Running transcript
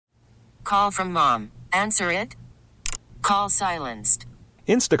call from mom. Answer it. Call silenced.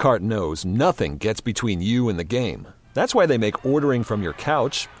 Instacart knows nothing gets between you and the game. That's why they make ordering from your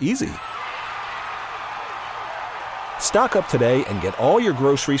couch easy. Stock up today and get all your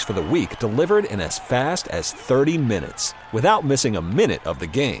groceries for the week delivered in as fast as 30 minutes without missing a minute of the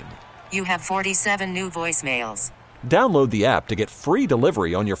game. You have 47 new voicemails. Download the app to get free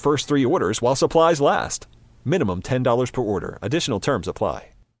delivery on your first 3 orders while supplies last. Minimum $10 per order. Additional terms apply.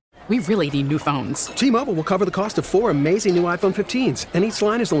 We really need new phones. T-Mobile will cover the cost of 4 amazing new iPhone 15s, and each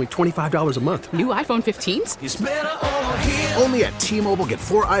line is only $25 a month. New iPhone 15s? It's better over here. Only at T-Mobile, get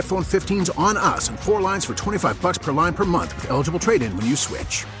 4 iPhone 15s on us and 4 lines for $25 per line per month with eligible trade-in when you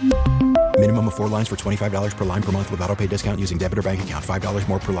switch. Minimum of 4 lines for $25 per line per month with autopay discount using debit or bank account. $5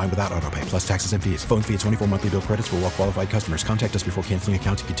 more per line without autopay, plus taxes and fees. Phone fee at 24 monthly bill credits for well-qualified customers. Contact us before canceling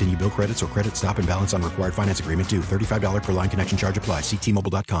account to continue bill credits or credit stop and balance on required finance agreement due. $35 per line connection charge applies. See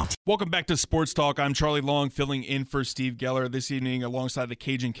T-Mobile.com. Welcome back to Sports Talk. I'm Charlie Long, filling in for Steve Geller this evening alongside the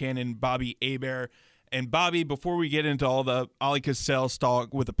Cajun Cannon, Bobby Hebert. And Bobby, before we get into all the Oleh Kosel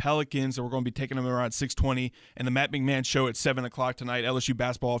talk with the Pelicans, and we're going to be taking them around 6:20, and the Matt McMahon show at 7 o'clock tonight, LSU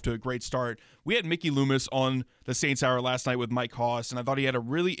basketball off to a great start. We had Mickey Loomis on the Saints Hour last night with Mike Haas, and I thought he had a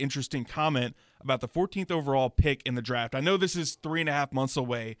really interesting comment about the 14th overall pick in the draft. I know this is 3.5 months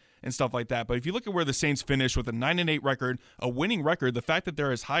away and stuff like that, but if you look at where the Saints finished with a 9-8 record, a winning record, the fact that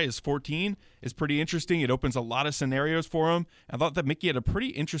they're as high as 14 is pretty interesting. It opens a lot of scenarios for them. I thought that Mickey had a pretty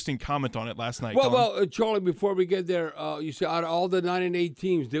interesting comment on it last night. Well, Charlie, before we get there, you say out of all the 9-8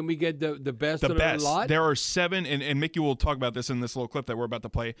 teams, didn't we get the best of the lot? There are 7, and Mickey will talk about this in this little clip that we're about to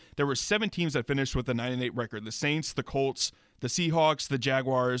play. There were 7 teams that finished with a 9-8 record. The Saints, the Colts, the Seahawks, the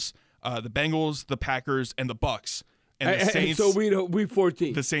Jaguars, the Bengals, the Packers, and the Bucks. And the Saints, so we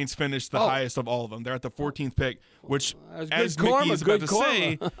 14. The Saints finished the highest of all of them. They're at the 14th pick, which, as karma, Mickey is about to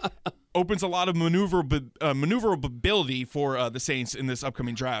say, opens a lot of maneuverability for the Saints in this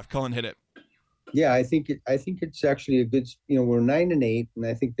upcoming draft. Cullen, hit it. Yeah, I think it's actually a good. We're 9-8, and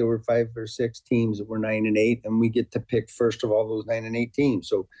I think there were 5 or 6 teams that were 9-8, and we get to pick first of all those 9-8 teams.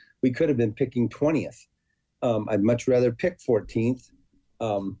 So we could have been picking 20th. I'd much rather pick 14th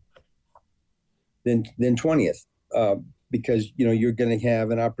than 20th. Because, you're going to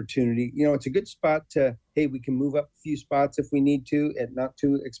have an opportunity. It's a good spot to, hey, we can move up a few spots if we need to at not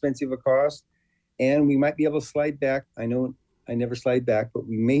too expensive a cost. And we might be able to slide back. I know I never slide back, but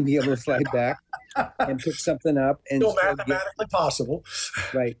we may be able to slide back and pick something up. And still mathematically possible.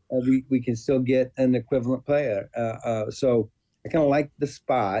 Right. We can still get an equivalent player. So I kind of like the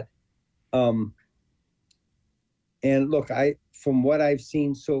spot. And look, from what I've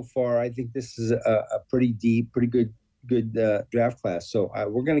seen so far, I think this is a pretty deep, pretty good draft class. So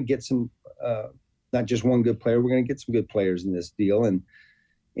we're going to get some, not just one good player. We're going to get some good players in this deal, and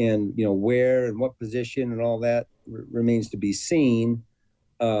where and what position and all that remains to be seen.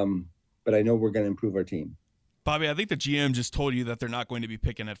 But I know we're going to improve our team. Bobby, I think the GM just told you that they're not going to be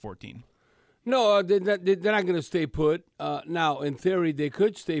picking at 14. No, they're not going to stay put. Now, in theory, they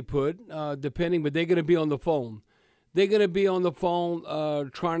could stay put, depending, but they're going to be on the phone. They're going to be on the phone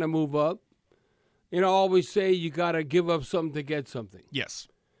trying to move up. I always say you got to give up something to get something. Yes.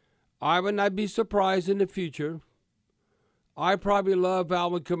 I would not be surprised in the future. I probably love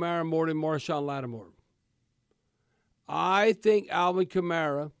Alvin Kamara more than Marshawn Lattimore. I think Alvin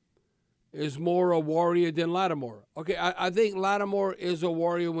Kamara is more a warrior than Lattimore. Okay, I think Lattimore is a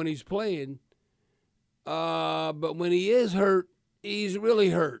warrior when he's playing, but when he is hurt, he's really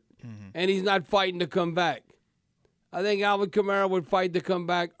hurt, and he's not fighting to come back. I think Alvin Kamara would fight to come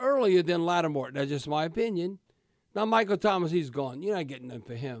back earlier than Lattimore. That's just my opinion. Now, Michael Thomas, he's gone. You're not getting them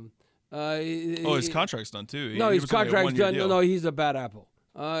for him. His contract's done, too. His contract's done. No, he's a bad apple.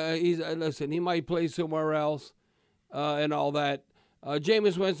 Listen, he might play somewhere else and all that.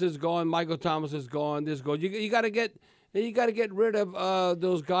 Jameis Winston's gone. Michael Thomas is gone. This goes. You got to get rid of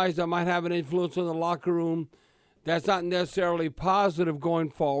those guys that might have an influence on the locker room that's not necessarily positive going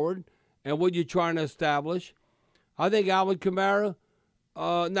forward and what you're trying to establish. I think Alvin Kamara,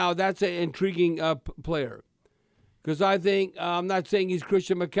 now that's an intriguing player. Because I think, I'm not saying he's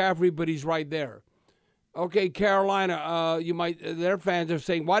Christian McCaffrey, but he's right there. Okay, Carolina, their fans are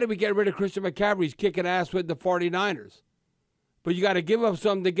saying, why did we get rid of Christian McCaffrey? He's kicking ass with the 49ers. But you got to give up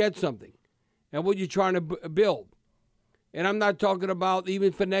something to get something. And what you're trying to build. And I'm not talking about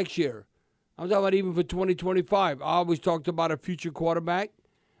even for next year. I'm talking about even for 2025. I always talked about a future quarterback.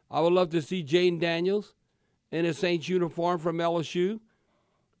 I would love to see Jayden Daniels in a Saints uniform from LSU.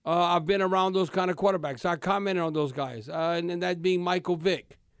 I've been around those kind of quarterbacks. I commented on those guys, and that being Michael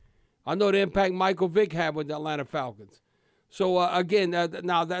Vick. I know the impact Michael Vick had with the Atlanta Falcons. So, again,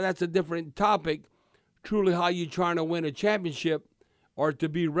 now that's a different topic, truly how you're trying to win a championship or to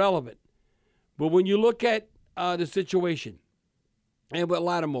be relevant. But when you look at the situation, and with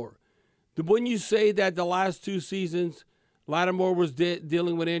Lattimore, when you say that the last 2 seasons, Lattimore was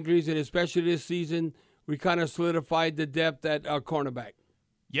dealing with injuries, and especially this season, we kind of solidified the depth at cornerback.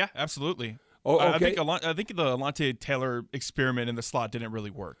 Yeah, absolutely. Oh, okay. I think the Alontae Taylor experiment in the slot didn't really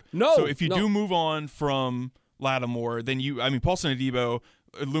work. No. So if you do move on from Lattimore, then Paulson Adebo,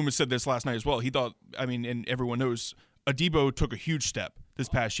 Loomis said this last night as well. He thought, and everyone knows, Adebo took a huge step this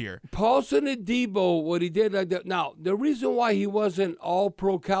past year. Paulson Adebo, what he did, now, the reason why he wasn't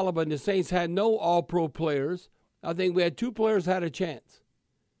all-pro caliber, and the Saints had no all-pro players, I think we had 2 players had a chance.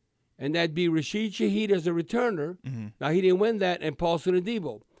 And that'd be Rashid Shaheed as a returner. Mm-hmm. Now, he didn't win that, and Paulson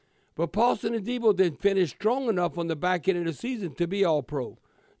Adebo. But Paulson Adebo didn't finish strong enough on the back end of the season to be all-pro.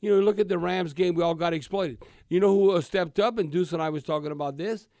 Look at the Rams game, we all got exploited. You know who stepped up, and Deuce and I was talking about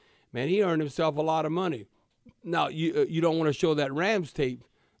this? Man, he earned himself a lot of money. Now, you don't want to show that Rams tape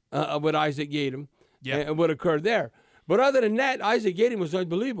with Isaac Yadam and what occurred there. But other than that, Isaac Yadam was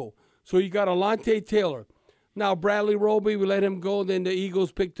unbelievable. So you got Alontae Taylor. Now, Bradley Roby, we let him go. Then the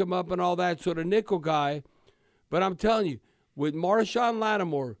Eagles picked him up and all that, so the nickel guy. But I'm telling you, with Marshawn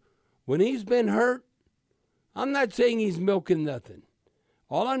Lattimore, when he's been hurt, I'm not saying he's milking nothing.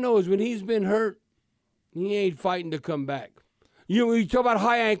 All I know is when he's been hurt, he ain't fighting to come back. You talk about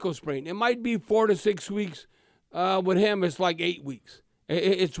high ankle sprain. It might be 4 to 6 weeks. With him, it's like 8 weeks.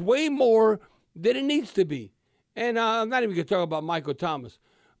 It's way more than it needs to be. And I'm not even going to talk about Michael Thomas.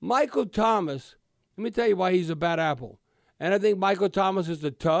 Michael Thomas, let me tell you why he's a bad apple. And I think Michael Thomas is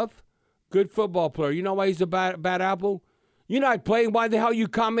a tough, good football player. You know why he's a bad apple? You're not playing. Why the hell are you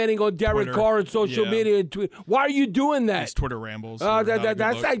commenting on Derek Carr on social media and tweet? Why are you doing that? His Twitter rambles. That's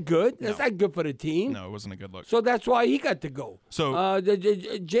not good. That's not good for the team. No, it wasn't a good look. So that's why he got to go. So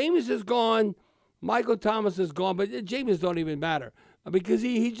Jameis is gone. Michael Thomas is gone, but Jameis don't even matter because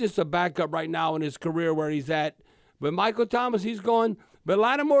he's just a backup right now in his career where he's at. But Michael Thomas, he's gone. But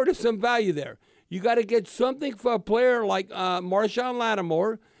Lattimore, there's some value there. You got to get something for a player like Marshawn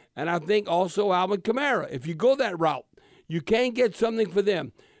Lattimore, and I think also Alvin Kamara. If you go that route, you can't get something for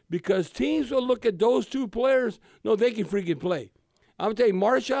them because teams will look at those 2 players. No, they can freaking play. I'm telling you,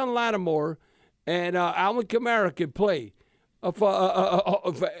 Marshawn Lattimore and Alvin Kamara can play.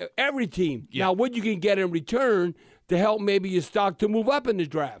 For every team. Yeah. Now, what you can get in return to help maybe your stock to move up in the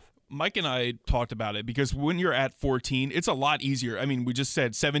draft. Mike and I talked about it because when you're at 14, it's a lot easier. We just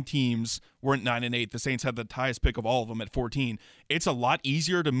said 7 teams weren't 9 and 8. The Saints had the highest pick of all of them at 14. It's a lot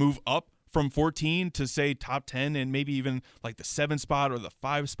easier to move up from 14 to, say, top 10 and maybe even like the 7 spot or the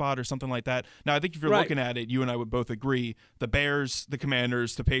 5 spot or something like that. Now, I think if you're looking at it, you and I would both agree, the Bears, the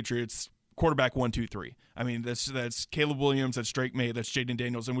Commanders, the Patriots, quarterback 1, 2, 3. That's Caleb Williams, that's Drake May, that's Jaden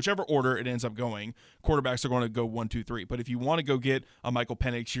Daniels. In whichever order it ends up going, quarterbacks are going to go 1, 2, 3. But if you want to go get a Michael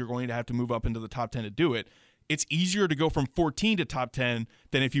Penix, you're going to have to move up into the top 10 to do it. It's easier to go from 14 to top 10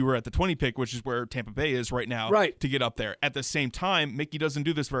 than if you were at the 20 pick, which is where Tampa Bay is right now, to get up there. At the same time, Mickey doesn't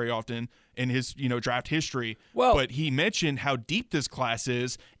do this very often in his draft history, but he mentioned how deep this class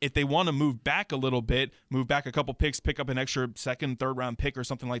is. If they want to move back a little bit, move back a couple picks, pick up an extra 2nd, 3rd round pick or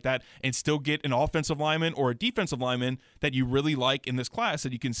something like that, and still get an offensive lineman or a defensive lineman that you really like in this class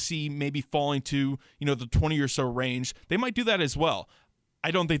that you can see maybe falling to the 20 or so range, they might do that as well. I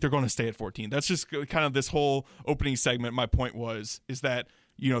don't think they're going to stay at 14. That's just kind of this whole opening segment. My point is that,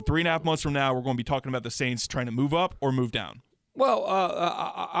 3.5 months from now, we're going to be talking about the Saints trying to move up or move down. Well,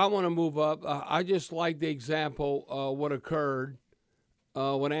 I want to move up. I just like the example what occurred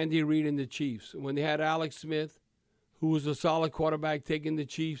when Andy Reid and the Chiefs, when they had Alex Smith, who was a solid quarterback, taking the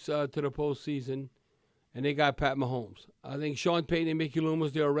Chiefs to the postseason, and they got Pat Mahomes. I think Sean Payton and Mickey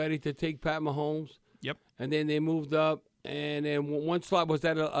Loomis, they were ready to take Pat Mahomes. Yep. And then they moved up. And then one slot was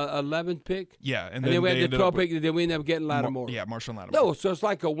that 11th pick? Yeah. And then we had the 12th pick, and then we ended up getting Lattimore. Marshawn Lattimore. No, so it's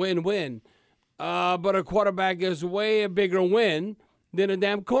like a win-win. But a quarterback is way a bigger win than a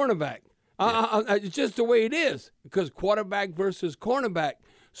damn cornerback. It's just the way it is because quarterback versus cornerback.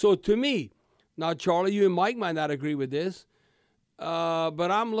 So to me, now, Charlie, you and Mike might not agree with this,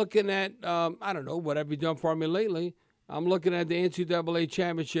 but I'm looking at, I don't know, what have you done for me lately? I'm looking at the NCAA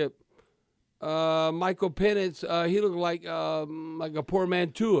championship. Michael Penix, he looked like a poor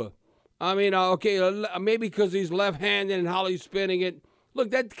man Tua. Maybe because he's left-handed and how he's spinning it.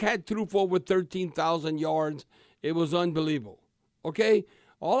 Look, that cat threw for over 13,000 yards. It was unbelievable. Okay?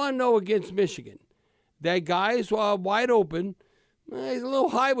 All I know against Michigan, that guy is wide open. He's a little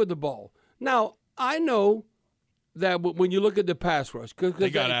high with the ball. Now, I know that when you look at the pass rush, they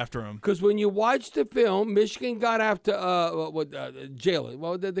got after him. Because when you watch the film, Michigan got after Jalen.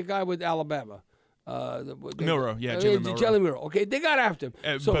 Well, the guy with Alabama. Milroe, Jalen Milroe. Jalen Milroe. Okay, they got after him.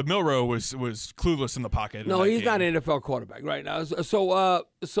 But Milroe was clueless in the pocket. No, he's not an NFL quarterback right now. So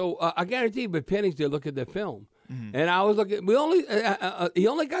I guarantee you, but Penix did look at the film, and I was looking. He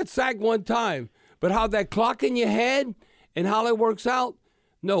only got sacked one time, but how that clock in your head and how it works out.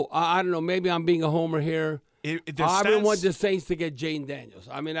 No, I don't know. Maybe I'm being a homer here. I don't want the Saints to get Jaden Daniels.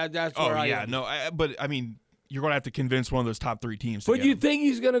 I mean, that's where I am. But I mean, you're going to have to convince one of those top 3 teams. But you think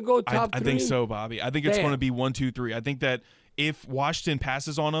he's going to go top 3? I think so, Bobby. I think it's going to be 1, 2, 3. I think that if Washington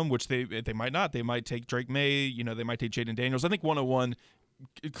passes on them, which they might not, they might take Drake May. They might take Jaden Daniels. I think 101,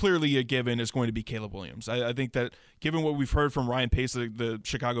 clearly a given, is going to be Caleb Williams. I think that given what we've heard from Ryan Pace, the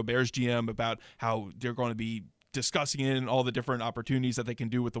Chicago Bears GM, about how they're going to be discussing it and all the different opportunities that they can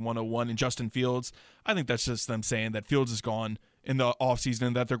do with the 101 and Justin Fields, I think that's just them saying that Fields is gone in the offseason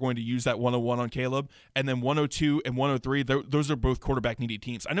and that they're going to use that 101 on Caleb. And then 102 and 103, those are both quarterback-needy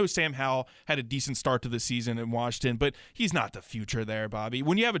teams. I know Sam Howell had a decent start to the season in Washington, but he's not the future there, Bobby.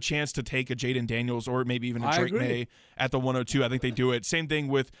 When you have a chance to take a Jaden Daniels or maybe even a Drake May at the 102, I think they do it. Same thing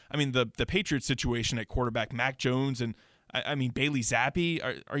with, the Patriots situation at quarterback, Mac Jones and, Bailey Zappi.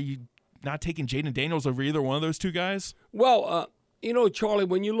 Are you not taking Jaden Daniels over either one of those two guys? Well, Charlie,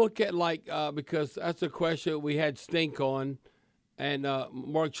 when you look at because that's a question we had Stink on and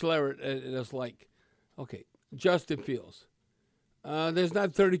Mark Schlereth, and it's like, okay, Justin Fields. There's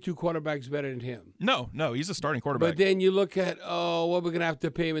not 32 quarterbacks better than him. No, he's a starting quarterback. But then you look at, what we're going to have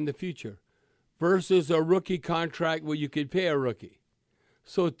to pay him in the future versus a rookie contract where you could pay a rookie.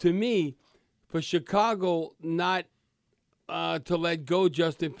 So to me, for Chicago not to let go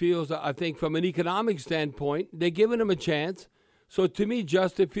Justin Fields, I think from an economic standpoint, they're giving him a chance. So to me,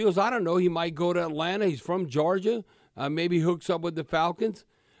 Justin Fields, I don't know, he might go to Atlanta. He's from Georgia. Maybe hooks up with the Falcons.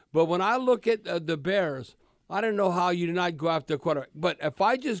 But when I look at the Bears, I don't know how you do not go after a quarterback. But if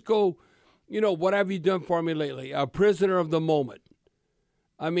I just go, what have you done for me lately? A prisoner of the moment.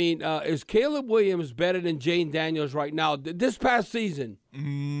 Is Caleb Williams better than Jaden Daniels right now? This past season?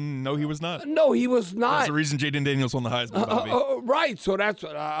 No, he was not. No, he was not. That's the reason Jaden Daniels won the Heisman, Bobby. Right. So that's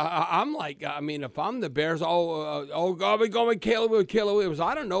what I'm like. If I'm the Bears, we're going with Caleb Williams.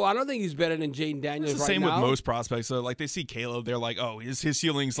 I don't know. I don't think he's better than Jaden Daniels right now. It's the same with most prospects. So, they see Caleb, they're like, his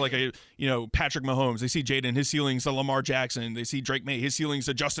ceiling's like a Patrick Mahomes. They see Jaden, his ceiling's a Lamar Jackson. They see Drake May, his ceiling's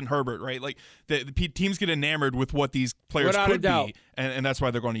a Justin Herbert, right? The teams get enamored with what these players could be, and that's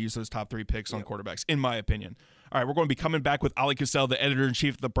why they're going to use those top 3 picks on quarterbacks, in my opinion. All right, we're going to be coming back with Oleh Kosel, the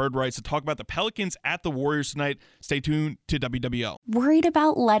editor-in-chief of the Bird Rights, to talk about the Pelicans at the Warriors tonight. Stay tuned to WWL. Worried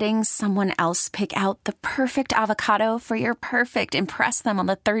about letting someone else pick out the perfect avocado for your perfect impress them on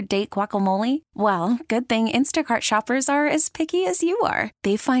the third date guacamole? Well, good thing Instacart shoppers are as picky as you are.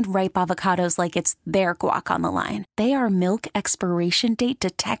 They find ripe avocados like it's their guac on the line. They are milk expiration date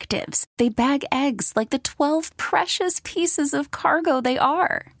detectives. They bag eggs like the 12 precious pieces of cargo they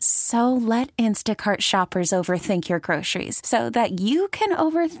are. So let Instacart shoppers overthink your groceries so that you can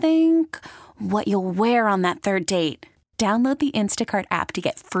overthink what you'll wear on that third date. Download the Instacart app to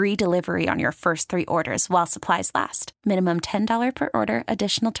get free delivery on your first 3 orders while supplies last. Minimum $10 per order.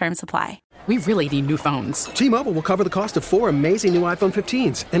 Additional terms apply. We really need new phones. T-Mobile will cover the cost of 4 amazing new iPhone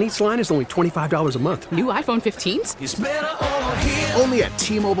 15s, and each line is only $25 a month. New iPhone 15s? It's better over here. Only at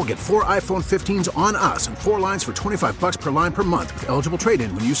T-Mobile, get 4 iPhone 15s on us and 4 lines for $25 per line per month with eligible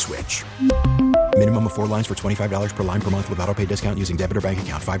trade-in when you switch. Minimum of 4 lines for $25 per line per month with autopay discount using debit or bank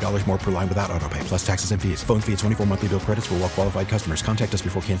account. $5 more per line without autopay, plus taxes and fees. Phone fee at 24 monthly bill credits for well-qualified customers. Contact us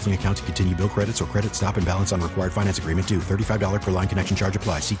before canceling account to continue bill credits or credit stop and balance on required finance agreement due. $35 per line connection charge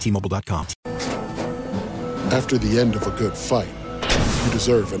applies. See T-Mobile.com. After the end of a good fight, you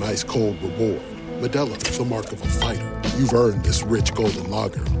deserve an ice-cold reward. Modelo is the mark of a fighter. You've earned this rich golden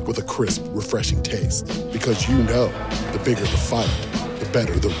lager with a crisp, refreshing taste. Because you know, the bigger the fight, the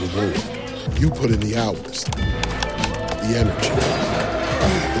better the reward. You put in the hours, the energy,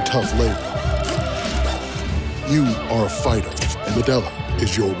 the tough labor. You are a fighter, and Modelo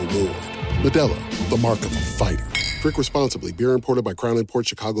is your reward. Modelo, the mark of a fighter. Drink responsibly. Beer imported by Crown Imports,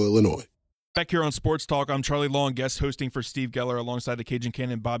 Chicago, Illinois. Back here on Sports Talk, I'm Charlie Long, guest hosting for Steve Geller alongside the Cajun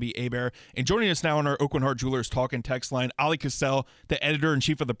Cannon Bobby Hebert. And joining us now on our Oakland Heart Jewelers talk and text line, Oleh Kosel, the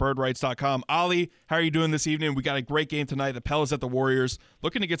editor-in-chief of the birdrights.com. Oleh, how are you doing this evening? We got a great game tonight. The Pels at the Warriors,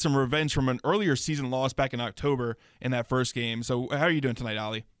 looking to get some revenge from an earlier season loss back in October in that first game. So how are you doing tonight,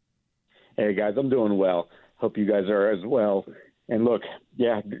 Oleh? Hey, guys, I'm doing well. Hope you guys are as well. And look,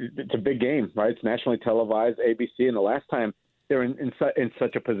 yeah, it's a big game, right? It's nationally televised, ABC, and the last time they're in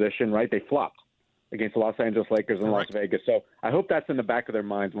such a position, right? They flopped. against the Los Angeles Lakers and Las Vegas. So I hope that's in the back of their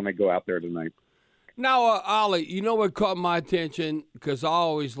minds when they go out there tonight. Now, Ollie, you know what caught my attention? Because I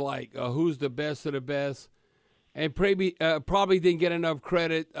always like who's the best of the best. And probably didn't get enough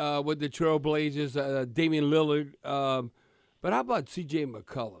credit with the Trailblazers, Damian Lillard. But how about C.J.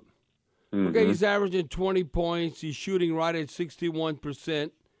 McCollum? Mm-hmm. Okay, he's averaging 20 points. He's shooting right at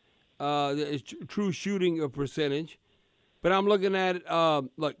 61%, true shooting percentage. But I'm looking at,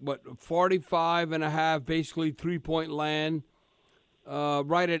 45 and a half, basically three-point land,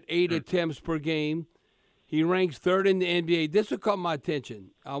 right at 8 attempts per game. He ranks third in the NBA. This will caught my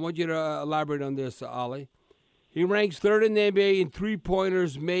attention. I want you to elaborate on this, Ollie. He ranks third in the NBA in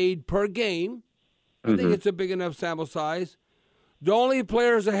three-pointers made per game. I think it's a big enough sample size. The only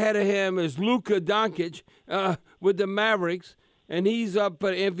players ahead of him is Luka Doncic with the Mavericks, and he's up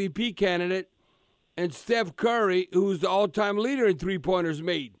for MVP candidate, and Steph Curry, who's the all-time leader in three-pointers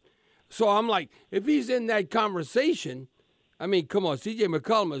made. So I'm like, if he's in that conversation, I mean, come on, C.J.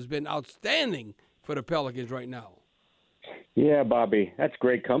 McCollum has been outstanding for the Pelicans right now. Yeah, Bobby, that's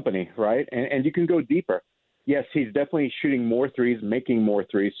great company, right? And you can go deeper. Yes, he's definitely shooting more threes, making more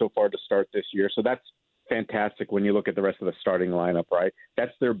threes so far to start this year. So that's fantastic when you look at the rest of the starting lineup, right?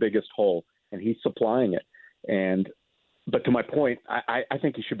 That's their biggest hole, and he's supplying it. But to my point, I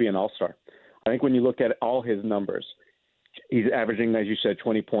think he should be an all-star. I think when you look at all his numbers, he's averaging, as you said,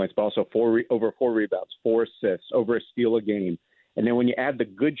 20 points, but also over 4 rebounds, 4 assists, over a steal a game. And then when you add the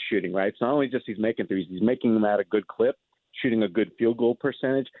good shooting, right, it's not only just he's making threes, he's making them at a good clip, shooting a good field goal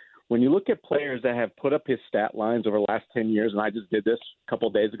percentage. When you look at players that have put up his stat lines over the last 10 years, and I just did this a couple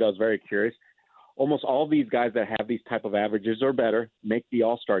of days ago, I was very curious, almost all these guys that have these type of averages or better make the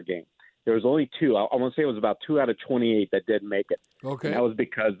All-Star game. There was only 2. I want to say it was about 2 out of 28 that didn't make it. Okay. And that was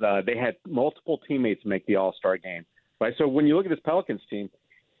because they had multiple teammates make the All-Star game. Right. So when you look at this Pelicans team,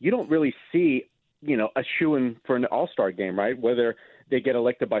 you don't really see, a shoo-in for an All-Star game, right? Whether they get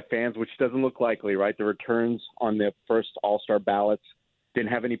elected by fans, which doesn't look likely, right? The returns on the first All-Star ballots didn't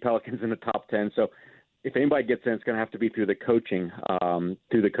have any Pelicans in the top 10. So if anybody gets in, it's going to have to be through the coaching,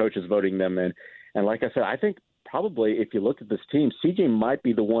 through the coaches voting them in. And like I said, I think probably if you look at this team, CJ might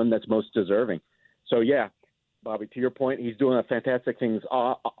be the one that's most deserving. So, yeah, Bobby, to your point, he's doing fantastic things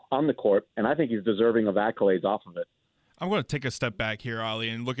on the court, and I think he's deserving of accolades off of it. I'm going to take a step back here, Ollie,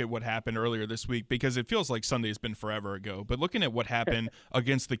 and look at what happened earlier this week because it feels like Sunday's been forever ago. But looking at what happened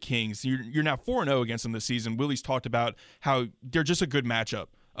against the Kings, you're now 4-0 against them this season. Willie's talked about how they're just a good matchup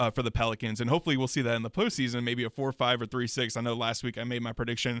for the Pelicans, and hopefully we'll see that in the postseason, maybe a 4-5 or 3-6. I know last week I made my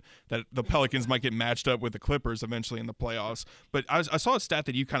prediction that the Pelicans might get matched up with the Clippers eventually in the playoffs. But I saw a stat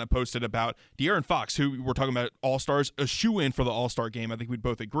that you kind of posted about De'Aaron Fox, who we're talking about All-Stars, a shoe-in for the All-Star game. I think we'd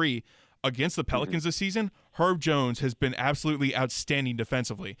both agree. Against the Pelicans this season, Herb Jones has been absolutely outstanding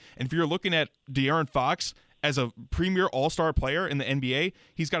defensively. And if you're looking at De'Aaron Fox as a premier all-star player in the NBA,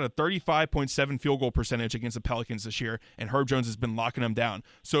 he's got a 35.7 field goal percentage against the Pelicans this year, and Herb Jones has been locking them down.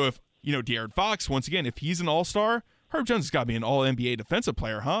 So if, De'Aaron Fox, once again, if he's an all-star, Herb Jones has got to be an all-NBA defensive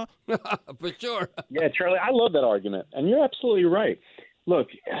player, huh? For sure. Yeah, Charlie, I love that argument, and you're absolutely right. Look,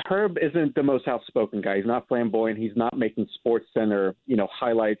 Herb isn't the most outspoken guy. He's not flamboyant. He's not making Sports Center,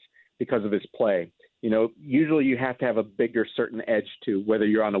 highlights because of his play. Usually you have to have a bigger certain edge to whether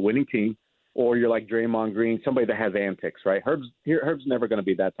you're on a winning team or you're like Draymond Green, somebody that has antics, right? Herb's never going to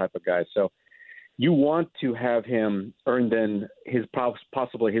be that type of guy. So you want to have him earn then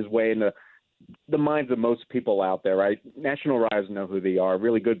possibly his way in the minds of most people out there, right? National writers know who they are.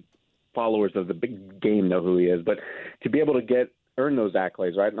 Really good followers of the big game know who he is. But to be able to earn those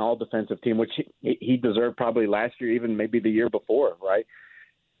accolades, right? An all defensive team, which he deserved probably last year, even maybe the year before, right?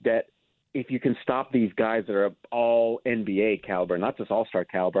 That if you can stop these guys that are all NBA caliber, not just all-star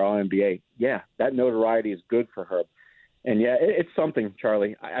caliber, all NBA, yeah, that notoriety is good for Herb. And, yeah, it's something,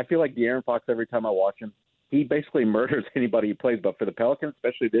 Charlie. I feel like De'Aaron Fox, every time I watch him, he basically murders anybody he plays. But for the Pelicans,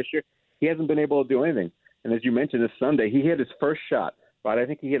 especially this year, he hasn't been able to do anything. And as you mentioned, this Sunday, he hit his first shot, right? I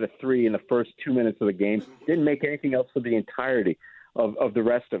think he hit a 3 in the first 2 minutes of the game. Didn't make anything else for the entirety of the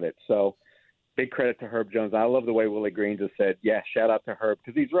rest of it. So, big credit to Herb Jones. I love the way Willie Green just said, yeah, shout out to Herb,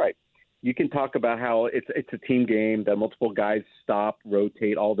 because he's right. You can talk about how it's a team game, that multiple guys stop,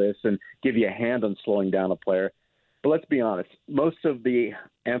 rotate, all this, and give you a hand on slowing down a player. But let's be honest, most of the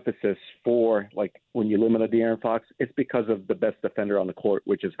emphasis for, like, when you limit De'Aaron Fox, it's because of the best defender on the court,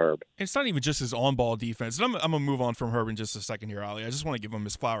 which is Herb. It's not even just his on-ball defense. And I'm going to move on from Herb in just a second here, Ali. I just want to give him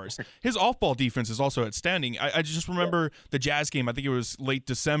his flowers. His off-ball defense is also outstanding. I just remember the Jazz game, I think it was late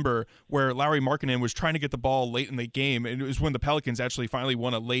December, where Lauri Markkanen was trying to get the ball late in the game, and it was when the Pelicans actually finally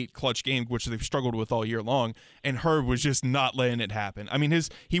won a late clutch game, which they've struggled with all year long, and Herb was just not letting it happen. I mean,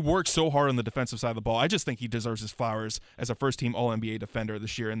 he worked so hard on the defensive side of the ball. I just think he deserves his flowers as a first-team All-NBA defender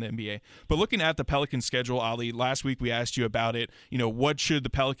this year in the NBA. But looking at the Pelicans schedule, Ali, last week we asked you about it. You know, what should the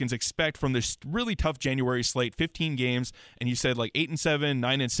Pelicans expect from this really tough January slate, 15 games, and you said like 8-7,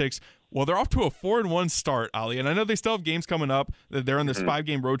 9-6. Well, they're off to a 4-1 start, Ali, and I know they still have games coming up. They're on this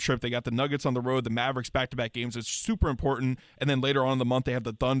 5-game road trip. They got the Nuggets on the road, the Mavericks back-to-back games. It's super important. And then later on in the month, they have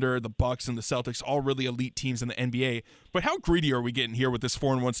the Thunder, the Bucks, and the Celtics, all really elite teams in the NBA. But how greedy are we getting here with this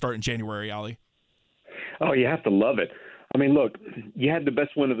 4-1 start in January, Ali? Oh, you have to love it. I mean, look, you had the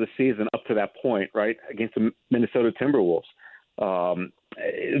best win of the season up to that point, right, against the Minnesota Timberwolves.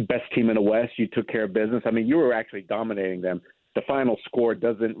 Best team in the West. You took care of business. I mean, you were actually dominating them. The final score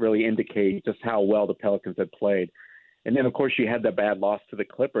doesn't really indicate just how well the Pelicans had played. And then, of course, you had that bad loss to the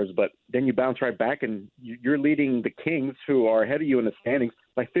Clippers, but then you bounce right back and you're leading the Kings, who are ahead of you in the standings,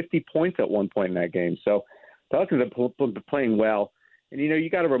 by 50 points at one point in that game. So Pelicans have been playing well. And, you know, you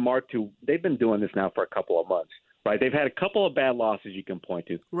got to remark, too, they've been doing this now for a couple of months. Right, they've had a couple of bad losses you can point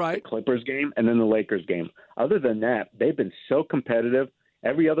to. Right, the Clippers game and then the Lakers game. Other than that, they've been so competitive.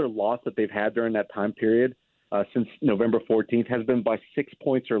 Every other loss that they've had during that time period since November 14th has been by 6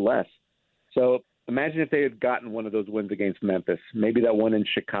 points or less. So imagine if they had gotten one of those wins against Memphis, maybe that one in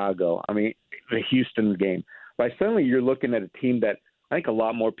Chicago. I mean, the Houston game. Right, suddenly you're looking at a team that I think a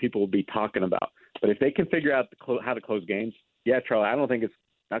lot more people will be talking about. But if they can figure out how to close games, yeah, Charlie, I don't think it's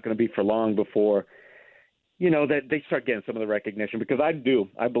not going to be for long before that they start getting some of the recognition, because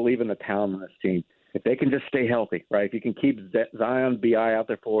I believe in the talent in this team. If they can just stay healthy, right? If you can keep Zion, B.I. out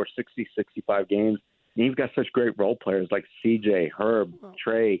there for 60, 65 games, and you've got such great role players like C.J., Herb,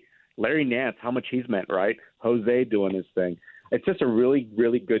 Trey, Larry Nance, how much he's meant, right? Jose doing his thing. It's just a really,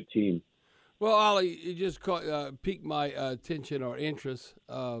 really good team. Well, Ali, you just piqued my attention or interest.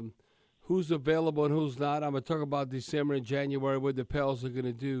 Who's available and who's not. I'm going to talk about December and January, what the Pels are going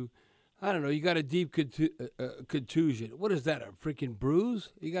to do. I don't know. You got a deep contusion. What is that, a freaking bruise?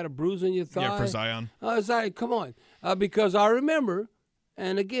 You got a bruise in your thigh? Yeah, for Zion. Zion, come on. Because I remember,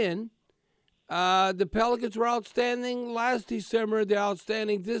 and again, the Pelicans were outstanding last December. They're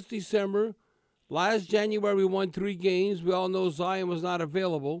outstanding this December. Last January, we won 3 games. We all know Zion was not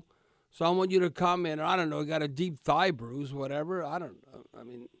available. So I want you to comment. I don't know. Got a deep thigh bruise, whatever. I don't know. I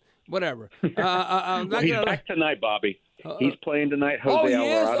mean, whatever. He's back tonight, Bobby. He's playing tonight, Jose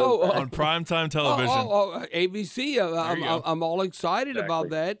Alvarado. On primetime television. ABC. I'm all excited about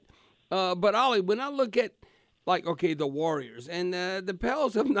that. But, Ollie, when I look at, the Warriors, and the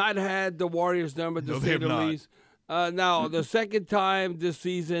Pels have not had the Warriors number, to say the least. Now, the second time this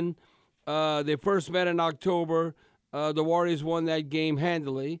season, they first met in October. The Warriors won that game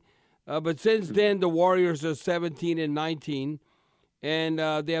handily. But since then, the Warriors are 17-19, and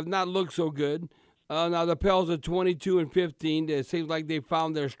they have not looked so good. Now, the Pels are 22-15. It seems like they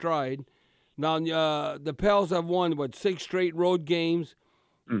found their stride. Now, the Pels have won, 6 straight road games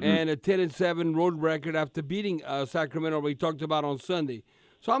and a 10-7 road record after beating Sacramento, we talked about on Sunday.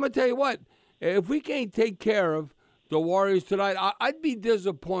 So I'm going to tell you what, if we can't take care of the Warriors tonight, I'd be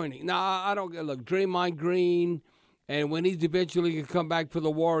disappointing. Now, I don't – look, Draymond Green, and when he's eventually going to come back for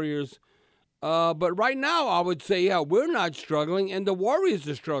the Warriors. But right now, I would say, we're not struggling, and the Warriors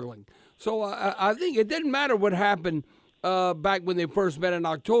are struggling. So I think it didn't matter what happened back when they first met in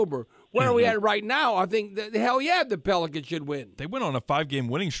October. Where are we at right now? I think, the Pelicans should win. They went on a 5-game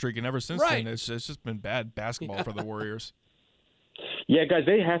winning streak, and ever since then, it's just been bad basketball for the Warriors. Yeah, guys,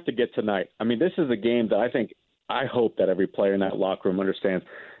 they have to get tonight. I mean, this is a game that I hope that every player in that locker room understands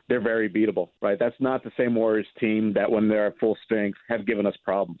they're very beatable, right? That's not the same Warriors team that when they're at full strength have given us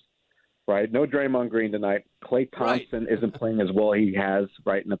problems, right? No Draymond Green tonight. Klay Thompson isn't playing as well he has,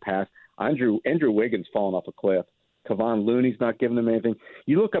 right, in the past. Andrew Wiggins falling off a cliff. Kevon Looney's not giving them anything.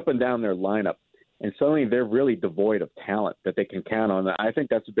 You look up and down their lineup, and suddenly they're really devoid of talent that they can count on. I think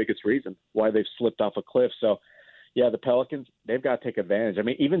that's the biggest reason why they've slipped off a cliff. So, yeah, the Pelicans, they've got to take advantage. I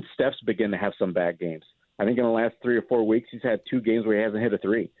mean, even Steph's beginning to have some bad games. I think in the last 3 or 4 weeks, he's had 2 games where he hasn't hit a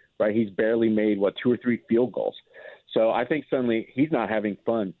 3, right? He's barely made, 2 or 3 field goals. So I think suddenly he's not having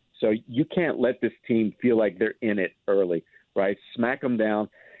fun. So you can't let this team feel like they're in it early, right? Smack them down.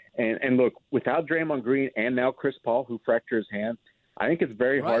 And look, without Draymond Green and now Chris Paul, who fractured his hand, I think it's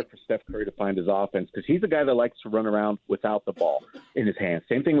very hard for Steph Curry to find his offense because he's a guy that likes to run around without the ball in his hands.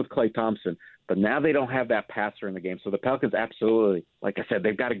 Same thing with Klay Thompson. But now they don't have that passer in the game. So the Pelicans absolutely, like I said,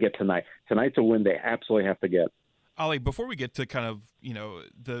 they've got to get tonight. Tonight's a win they absolutely have to get. Ollie, before we get to kind of,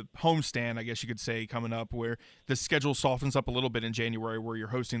 the homestand, I guess you could say, coming up where the schedule softens up a little bit in January where you're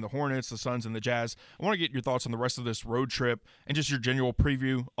hosting the Hornets, the Suns, and the Jazz, I want to get your thoughts on the rest of this road trip and just your general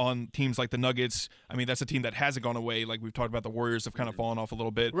preview on teams like the Nuggets. I mean, that's a team that hasn't gone away. Like we've talked about, the Warriors have kind of fallen off a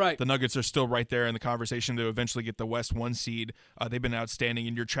little bit. Right. The Nuggets are still right there in the conversation to eventually get the West 1 seed. They've been outstanding,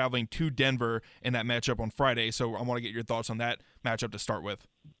 and you're traveling to Denver in that matchup on Friday. So I want to get your thoughts on that matchup to start with.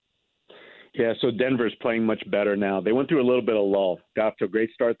 Yeah, so Denver's playing much better now. They went through a little bit of lull. Got off to a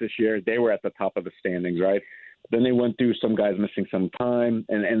great start this year. They were at the top of the standings, right? Then they went through some guys missing some time,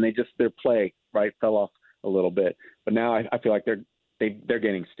 and they just, their play, right, fell off a little bit. But now I feel like they're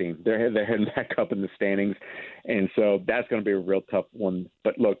getting steam. They're heading back up in the standings, and so that's going to be a real tough one.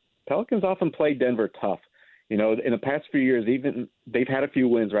 But look, Pelicans often play Denver tough. In the past few years, even they've had a few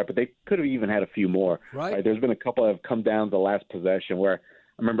wins, right? But they could have even had a few more. Right? There's been a couple that have come down to the last possession where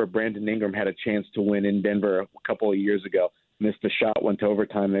I remember Brandon Ingram had a chance to win in Denver a couple of years ago. Missed a shot, went to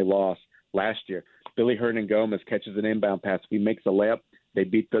overtime, they lost last year. Billy Hernan-Gomez catches an inbound pass. If he makes a layup, they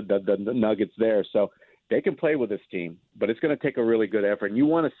beat the Nuggets there. So they can play with this team, but it's going to take a really good effort. And you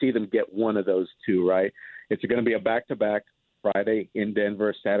want to see them get one of those two, right? It's going to be a back-to-back, Friday in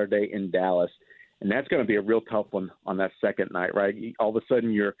Denver, Saturday in Dallas. And that's going to be a real tough one on that second night, right? All of a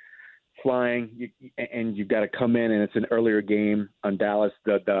sudden you're flying, and you've got to come in, and it's an earlier game on Dallas.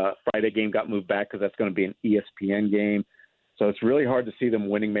 The Friday game got moved back because that's going to be an ESPN game. So it's really hard to see them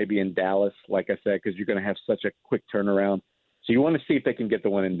winning maybe in Dallas, like I said, because you're going to have such a quick turnaround. So you want to see if they can get the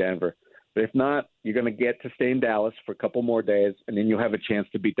one in Denver. But if not, you're going to get to stay in Dallas for a couple more days, and then you'll have a chance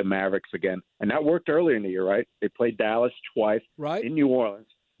to beat the Mavericks again. And that worked earlier in the year, right? They played Dallas twice in New Orleans,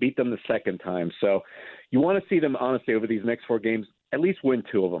 beat them the second time. So you want to see them, honestly, over these next 4 games, at least win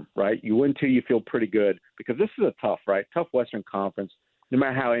 2 of them, right? You win 2, you feel pretty good because this is a tough Western Conference, no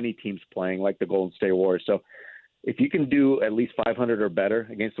matter how any team's playing, like the Golden State Warriors. So if you can do at least 500 or better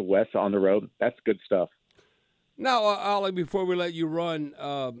against the West on the road, that's good stuff. Now, Ollie, before we let you run,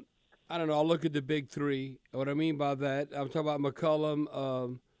 I don't know, I'll look at the big 3. What I mean by that, I'm talking about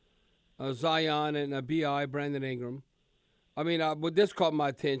McCollum, Zion, and B.I., Brandon Ingram. I mean, what this caught my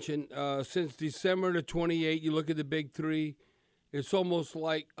attention. Since December the 28th, you look at the big 3, it's almost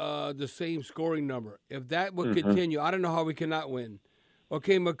like the same scoring number. If that would continue, I don't know how we cannot win.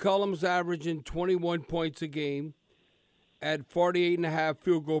 Okay, McCollum's averaging 21 points a game at 48.5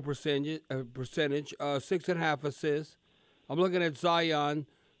 field goal percentage, 6.5 assists. I'm looking at Zion,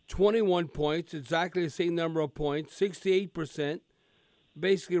 21 points, exactly the same number of points, 68%,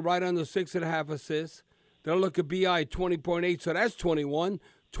 basically right under 6.5 assists. Then I look at B.I., 20.8, so that's 21.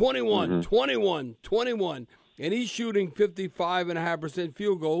 21. And he's shooting 55.5%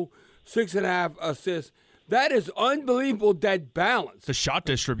 field goal, 6.5 assists. That is unbelievable, that balance. The shot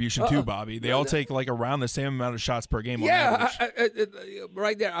distribution, too, Bobby. They all take, around the same amount of shots per game on average.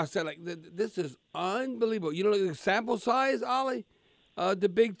 Right there, I said, this is unbelievable. You know, the sample size, Ollie? The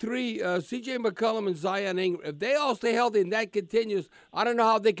big 3, C.J. McCollum and Zion Ingram, if they all stay healthy and that continues, I don't know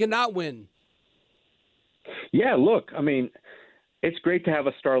how they cannot win. Yeah, look, I mean, it's great to have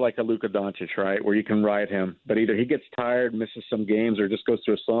a star like a Luka Doncic, right, where you can ride him. But either he gets tired, misses some games, or just goes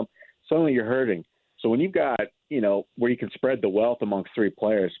through a slump, suddenly you're hurting. So when you've got, where you can spread the wealth amongst 3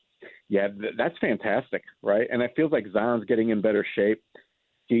 players, that's fantastic, right? And it feels like Zion's getting in better shape.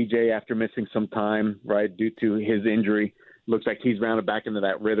 DJ, after missing some time, right, due to his injury, looks like he's rounded back into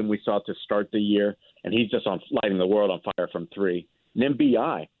that rhythm we saw to start the year, and he's just lighting the world on fire from 3. And then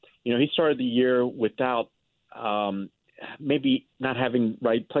B.I., he started the year without maybe not having,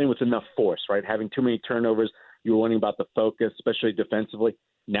 playing with enough force, right, having too many turnovers. You were wondering about the focus, especially defensively.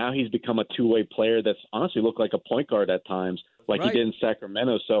 Now he's become a two-way player that's honestly looked like a point guard at times, like he did in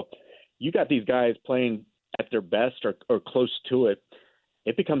Sacramento. So you got these guys playing at their best or close to it.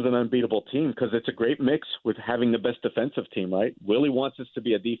 It becomes an unbeatable team because it's a great mix with having the best defensive team, right? Willie wants us to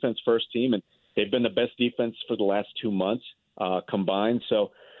be a defense-first team, and they've been the best defense for the last 2 months combined.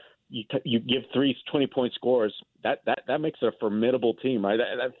 So you give 3 20-point scores. That makes it a formidable team, right?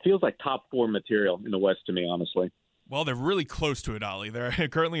 That feels like top 4 material in the West to me, honestly. Well, they're really close to it, Ollie. They're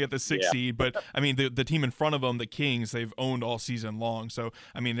currently at the 6th seed, but, I mean, the team in front of them, the Kings, they've owned all season long. So,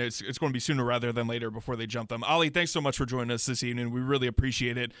 I mean, it's going to be sooner rather than later before they jump them. Ollie, thanks so much for joining us this evening. We really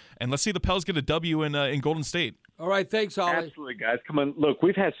appreciate it. And let's see the Pels get a W in Golden State. All right, thanks, Ollie. Absolutely, guys. Come on. Look,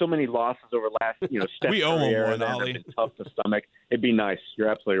 we've had so many losses over the last, Steph we owe them one, and Ollie. it's been tough to stomach. It'd be nice. You're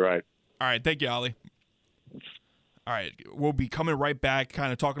absolutely right. All right, thank you, Ollie. All right, we'll be coming right back,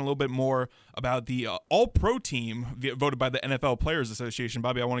 kind of talking a little bit more about the All-Pro team voted by the NFL Players Association.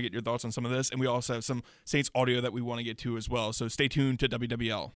 Bobby, I want to get your thoughts on some of this, and we also have some Saints audio that we want to get to as well, so stay tuned to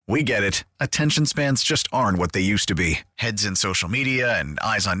WWL. We get it. Attention spans just aren't what they used to be. Heads in social media and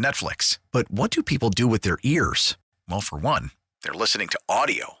eyes on Netflix. But what do people do with their ears? Well, for one, they're listening to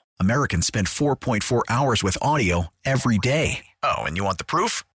audio. Americans spend 4.4 hours with audio every day. Oh, and you want the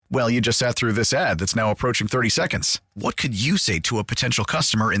proof? Well, you just sat through this ad that's now approaching 30 seconds. What could you say to a potential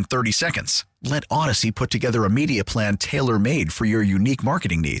customer in 30 seconds? Let Odyssey put together a media plan tailor-made for your unique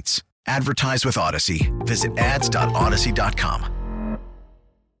marketing needs. Advertise with Odyssey. Visit ads.odyssey.com.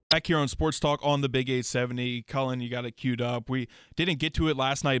 Back here on Sports Talk on the Big 870. Cullen, you got it queued up. We didn't get to it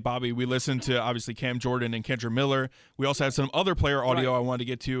last night, Bobby. We listened to, obviously, Cam Jordan and Kendra Miller. We also had some other player audio I wanted to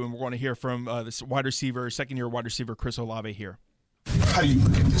get to, and we're going to hear from this second-year wide receiver, Chris Olave here. How do you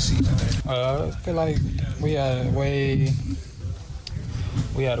look at this season? I feel like we had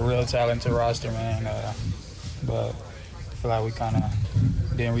a real talented roster, man. But I feel like we kind of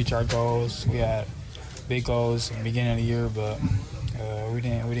didn't reach our goals. We had big goals in the beginning of the year, but we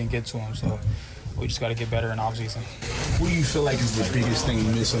didn't get to them. So we just got to get better in off season. What do you feel like is the biggest thing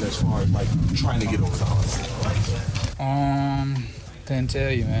missing as far as like trying to get over the hump? Couldn't tell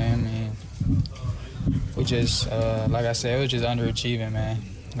you, man. I mean, we just, like I said, it was just underachieving, man.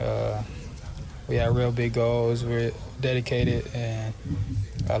 We had real big goals. We're dedicated and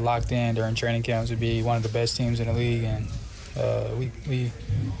locked in during training camps to be one of the best teams in the league. And we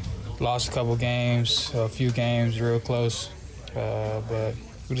lost a couple games, a few games real close. But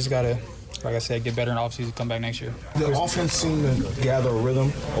we just got to, like I said, get better in offseason, come back next year. The offense seemed to gather a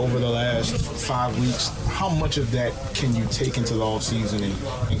rhythm over the last 5 weeks. How much of that can you take into the offseason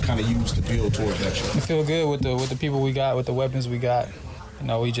and kind of use to build towards next year? I feel good with the people we got, with the weapons we got. You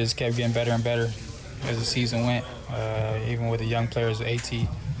know, we just kept getting better and better as the season went. Even with the young players, AT,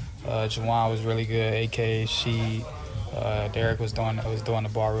 Jawan was really good. AK, Derek was doing the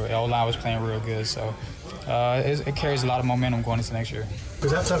ball real. O-line was playing real good. So it carries a lot of momentum going into next year.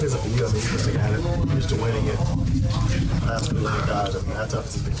 Because how tough is it for you? I mean, you just got it used to winning it. Last couple of guys, I mean, how tough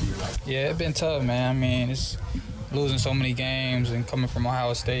has it been for you? Yeah, it's been tough, man. I mean, it's losing so many games and coming from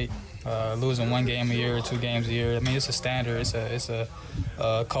Ohio State, losing 1 game a year or 2 games a year. I mean, it's a standard. It's a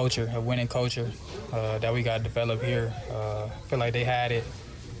culture, a winning culture that we got to develop here. I feel like they had it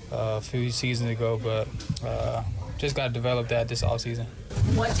a few seasons ago, but just got to develop that this offseason.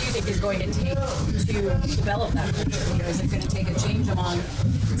 What do you think is going to take to develop that culture? Is it going to take a change among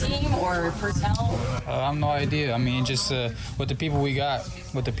team or personnel? I have no idea. I mean, just with the people we got,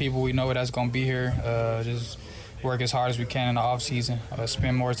 with the people we know that's going to be here, just work as hard as we can in the off season,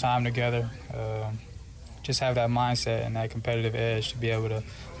 spend more time together, just have that mindset and that competitive edge to be able to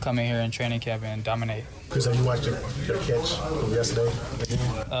come in here in training camp and dominate. Chris, have you watched your catch from yesterday?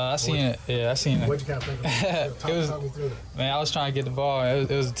 I seen it. Yeah, I seen it. What did you kind of think? Talk me through it. Man, I was trying to get the ball. It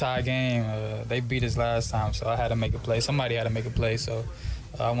was a tie game. They beat us last time, so I had to make a play. Somebody had to make a play, so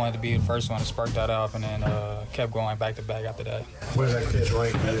I wanted to be the first one to spark that off, and then kept going back to back after that. Where's that catch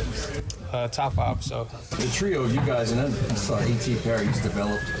ranked? Top 5. So the trio, you guys, and then AT Perry's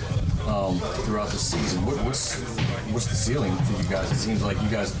developed throughout the season. What's the ceiling for you guys? It seems like you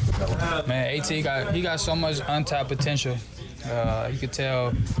guys developed. Man, AT got so much untapped potential. You could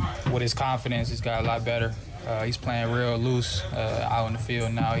tell with his confidence, he's got a lot better. He's playing real loose out in the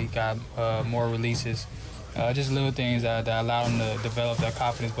field now. He got more releases. Just little things that allowed him to develop that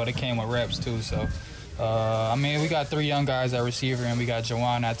confidence, but it came with reps too. So, I mean, we got 3 young guys at receiver, and we got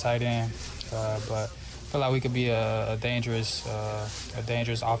Jawan at tight end. But I feel like we could be a dangerous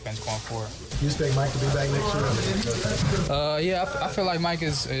offense going forward. You expect Mike to be back next year? Yeah, I feel like Mike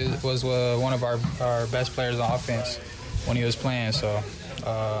was one of our best players on offense when he was playing. So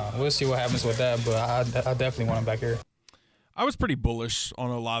we'll see what happens with that, but I definitely want him back here. I was pretty bullish on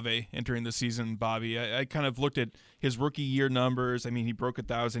Olave entering the season, Bobby. I kind of looked at his rookie year numbers. I mean, he broke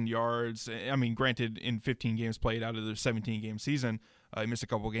 1,000 yards. I mean, granted, in 15 games played out of the 17-game season, he missed a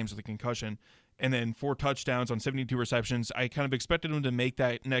couple of games with a concussion. And then 4 touchdowns on 72 receptions. I kind of expected him to make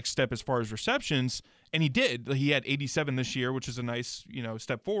that next step as far as receptions, and he did. He had 87 this year, which is a nice,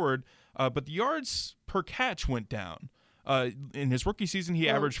 step forward. But the yards per catch went down. In his rookie season, he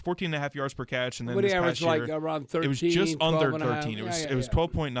averaged 14.5 yards per catch, and then this past year, like around 13, it was just under 13. It was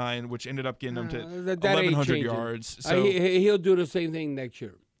 12.9, which ended up getting him to 1,100 yards. So he'll do the same thing next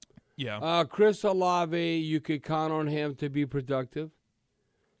year. Yeah. Chris Olave, you could count on him to be productive.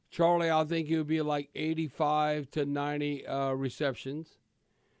 Charlie, I think he'll be like 85 to 90 receptions.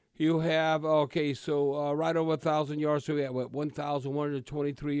 He'll have, right over 1,000 yards, so we have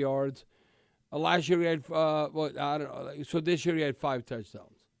 1,123 yards. Last year he had, I don't know. So this year he had 5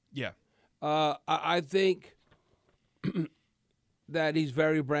 touchdowns. Yeah. I think that he's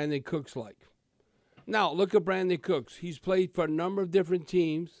very Brandon Cooks-like. Now, look at Brandon Cooks. He's played for a number of different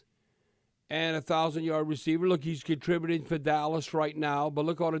teams and a 1,000-yard receiver. Look, he's contributing for Dallas right now, but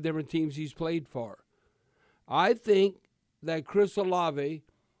look all the different teams he's played for. I think that Chris Olave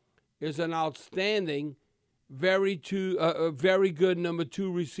is an outstanding, very good number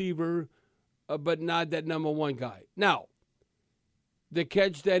 2 receiver, but not that number 1 guy. Now, the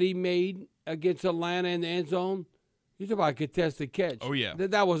catch that he made against Atlanta in the end zone, you talk about a contested catch. Oh, yeah.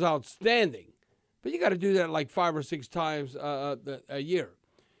 That was outstanding. But you got to do that like 5 or 6 times a year.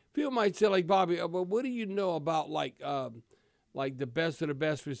 People might say, like, Bobby, but what do you know about, like the best of the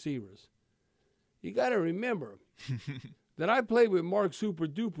best receivers? You got to remember that I played with Mark Super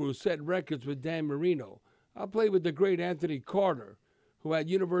Duper, who set records with Dan Marino. I played with the great Anthony Carter, who at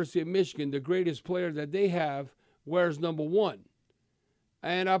University of Michigan, the greatest player that they have, wears number 1.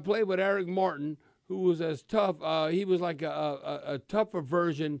 And I played with Eric Martin, who was as tough. He was like a tougher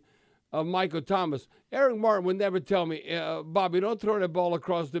version of Michael Thomas. Eric Martin would never tell me, Bobby, don't throw that ball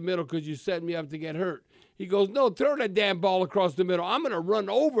across the middle because you set me up to get hurt. He goes, no, throw that damn ball across the middle. I'm going to run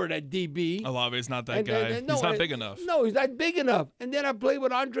over that DB. Olave's not that guy. He's not big enough. No, he's not big enough. And then I played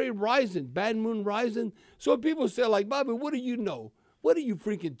with Andre Rison, Bad Moon Rison. So people say, like, Bobby, what do you know? What are you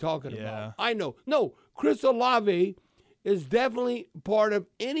freaking talking about? I know. No, Chris Olave is definitely part of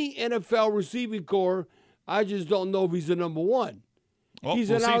any NFL receiving corps. I just don't know if he's the number 1. Well, I'm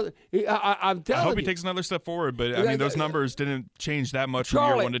telling you. I hope he takes another step forward, but I mean, those numbers didn't change that much from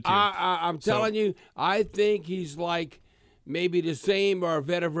year 1 to 2. I'm telling you, I think he's like maybe the same or a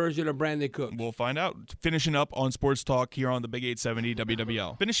better version of Brandon Cooks. We'll find out. Finishing up on Sports Talk here on the Big 870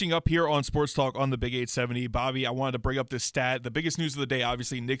 WWL. Finishing up here on Sports Talk on the Big 870, Bobby, I wanted to bring up this stat. The biggest news of the day,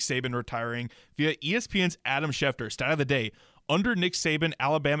 obviously, Nick Saban retiring. Via ESPN's Adam Schefter, stat of the day. Under Nick Saban,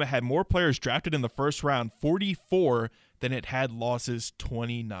 Alabama had more players drafted in the first round, 44, than it had losses,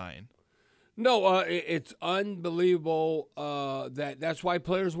 29. No, it's unbelievable that's why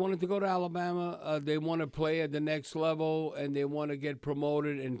players wanted to go to Alabama. They want to play at the next level, and they want to get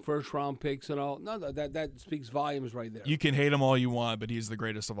promoted in first-round picks and all. No, that speaks volumes right there. You can hate him all you want, but he's the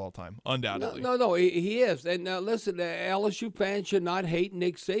greatest of all time, undoubtedly. No, he is. And listen, LSU fans should not hate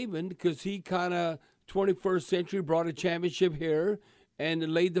Nick Saban because he kind of 21st century brought a championship here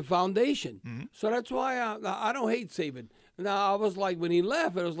and laid the foundation. Mm-hmm. So that's why I don't hate Saban. Now, I was like, when he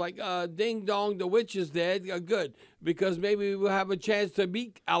left, it was like, ding dong, the witch is dead. Good, because maybe we'll have a chance to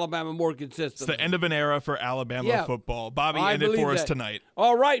beat Alabama more consistently. It's the end of an era for Alabama football. Bobby, end it for us tonight.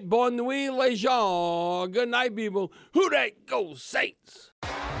 All right, bonne nuit, les gens. Good night, people. Who that goes, Saints?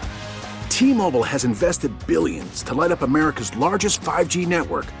 T-Mobile has invested billions to light up America's largest 5G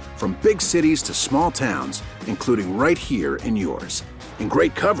network, from big cities to small towns, including right here in yours. And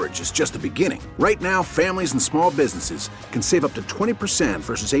great coverage is just the beginning. Right now, families and small businesses can save up to 20%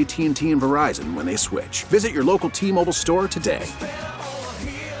 versus AT&T and Verizon when they switch. Visit your local T-Mobile store today.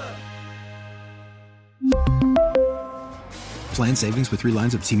 Plan savings with 3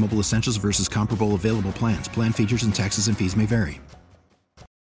 lines of T-Mobile Essentials versus comparable available plans. Plan features and taxes and fees may vary.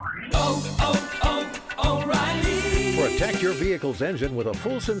 Protect your vehicle's engine with a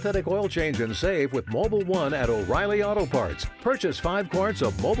full synthetic oil change and save with Mobil 1 at O'Reilly Auto Parts. Purchase 5 quarts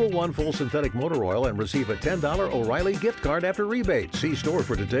of Mobil 1 full synthetic motor oil and receive a $10 O'Reilly gift card after rebate. See store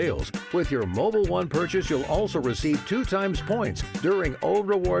for details. With your Mobil 1 purchase, you'll also receive 2 times points during O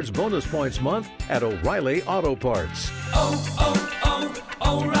Rewards Bonus Points Month at O'Reilly Auto Parts.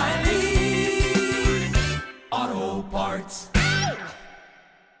 O'Reilly Auto Parts.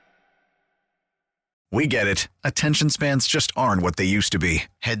 We get it. Attention spans just aren't what they used to be.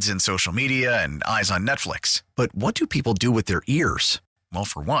 Heads in social media and eyes on Netflix. But what do people do with their ears? Well,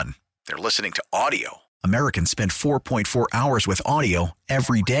 for one, they're listening to audio. Americans spend 4.4 hours with audio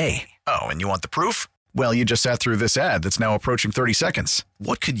every day. Oh, and you want the proof? Well, you just sat through this ad that's now approaching 30 seconds.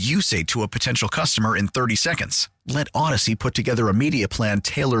 What could you say to a potential customer in 30 seconds? Let Odyssey put together a media plan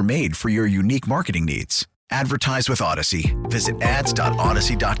tailor-made for your unique marketing needs. Advertise with Odyssey. Visit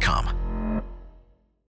ads.odyssey.com.